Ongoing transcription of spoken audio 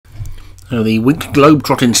The week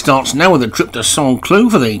globetrotting starts now with a trip to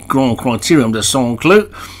Saint-Cloud for the Grand Criterium de Saint-Cloud.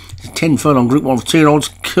 10 furlong group of 2-year-olds,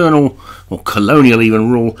 Colonial even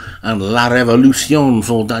rule, and La Revolution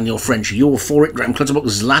for Daniel French. You're for it, Graham Clutterbuck,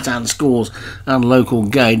 Zlatan Scores, and Local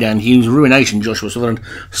Gay, Dan Hughes, Ruination, Joshua Sutherland,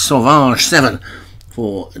 Sauvage 7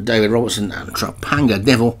 for David Robertson, and Trapanga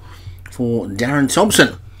Devil for Darren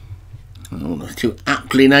Thompson. The two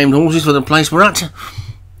aptly named horses for the place we're at.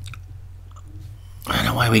 And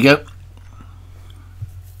away we go.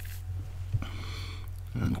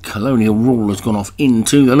 And Colonial Rule has gone off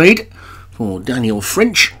into the lead for Daniel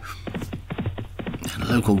French. And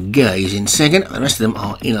Local Gay is in second. The rest of them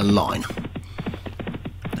are in a line.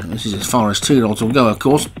 And this is as far as 2-year-olds will go, of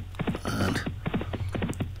course. And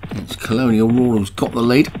it's Colonial Rule who's got the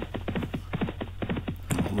lead.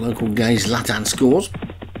 Local Gay's Latan Scores.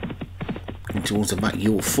 And towards the back,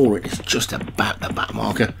 You're For It. It's just about the back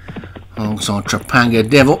marker. Alongside Trapanga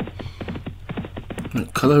Devil.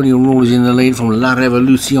 Colonial Rule is in the lead from La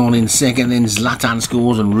Revolution in second, then Zlatan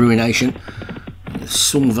Scores and Ruination.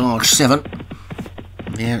 Sauvage 7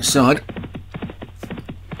 on the outside.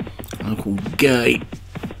 Local Gay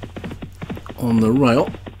on the rail.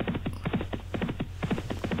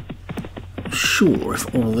 Not sure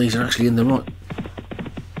if all of these are actually in the right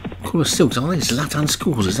colour silks, are they? Zlatan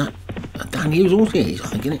Scores, is that a Dan Hughes horse? Yeah, I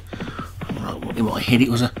think, isn't it? Right, in my head it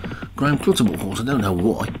was a Graham Clutterbuck horse, I don't know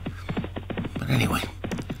why. But anyway,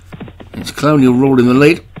 it's Colonial Rule in the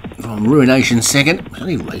lead from Ruination second. It's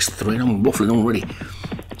only race 3 and I'm waffling already.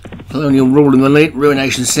 Colonial Rule in the lead,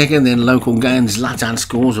 Ruination second, then Local Gains, Latan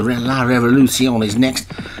Scores, La Revolution is next,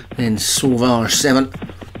 then Sauvage 7,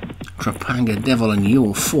 Trapanga Devil and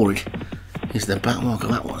You're For It is the back marker.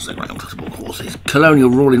 That was the Graham Clutterbuck horses. Colonial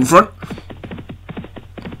Rule in front.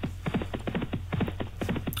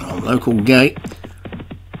 Local Gay,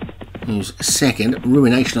 who's second.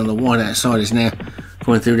 Ruination on the wide outside is now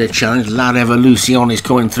going through their challenge. La Revolution is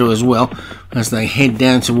coming through as well as they head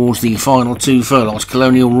down towards the final 2 furlongs.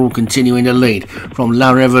 Colonial Rule continuing to lead from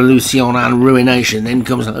La Revolution and Ruination. Then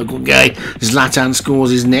comes Local Gay. Zlatan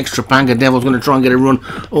Scores is next. Trapanga Devil's going to try and get a run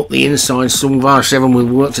up the inside. Sauvage 7 with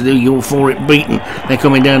work to do. You're For It beaten. They're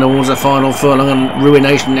coming down towards the final furlong, and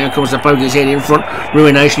Ruination now comes to poke his head in front.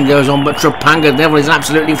 Ruination goes on, but Trapanga Devil is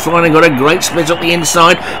absolutely flying and got a great split up the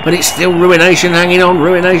inside, but it's still Ruination hanging on.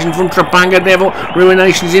 Ruination from Trapanga Devil.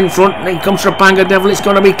 Ruination's in front. Then comes Trapanga Devil. It's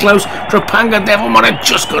going to be close. Trapanga Devil might have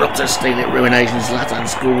just got up to steal it. Ruination's Latan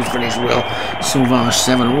Scores finished well. Sauvage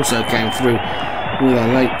 7 also came through with a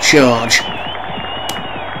late charge.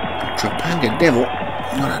 Trapanga Devil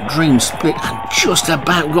got a dream split and just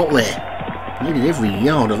about got there. Needed every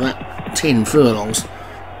yard of that 10 furlongs.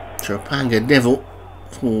 Trapanga Devil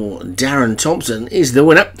for Darren Thompson is the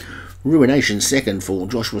winner. Ruination second for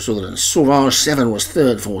Joshua Sutherland. Sauvage 7 was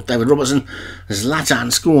third for David Robertson.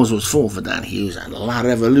 Zlatan Scores was fourth for Dan Hughes, and La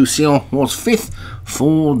Revolution was fifth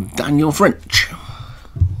for Daniel French.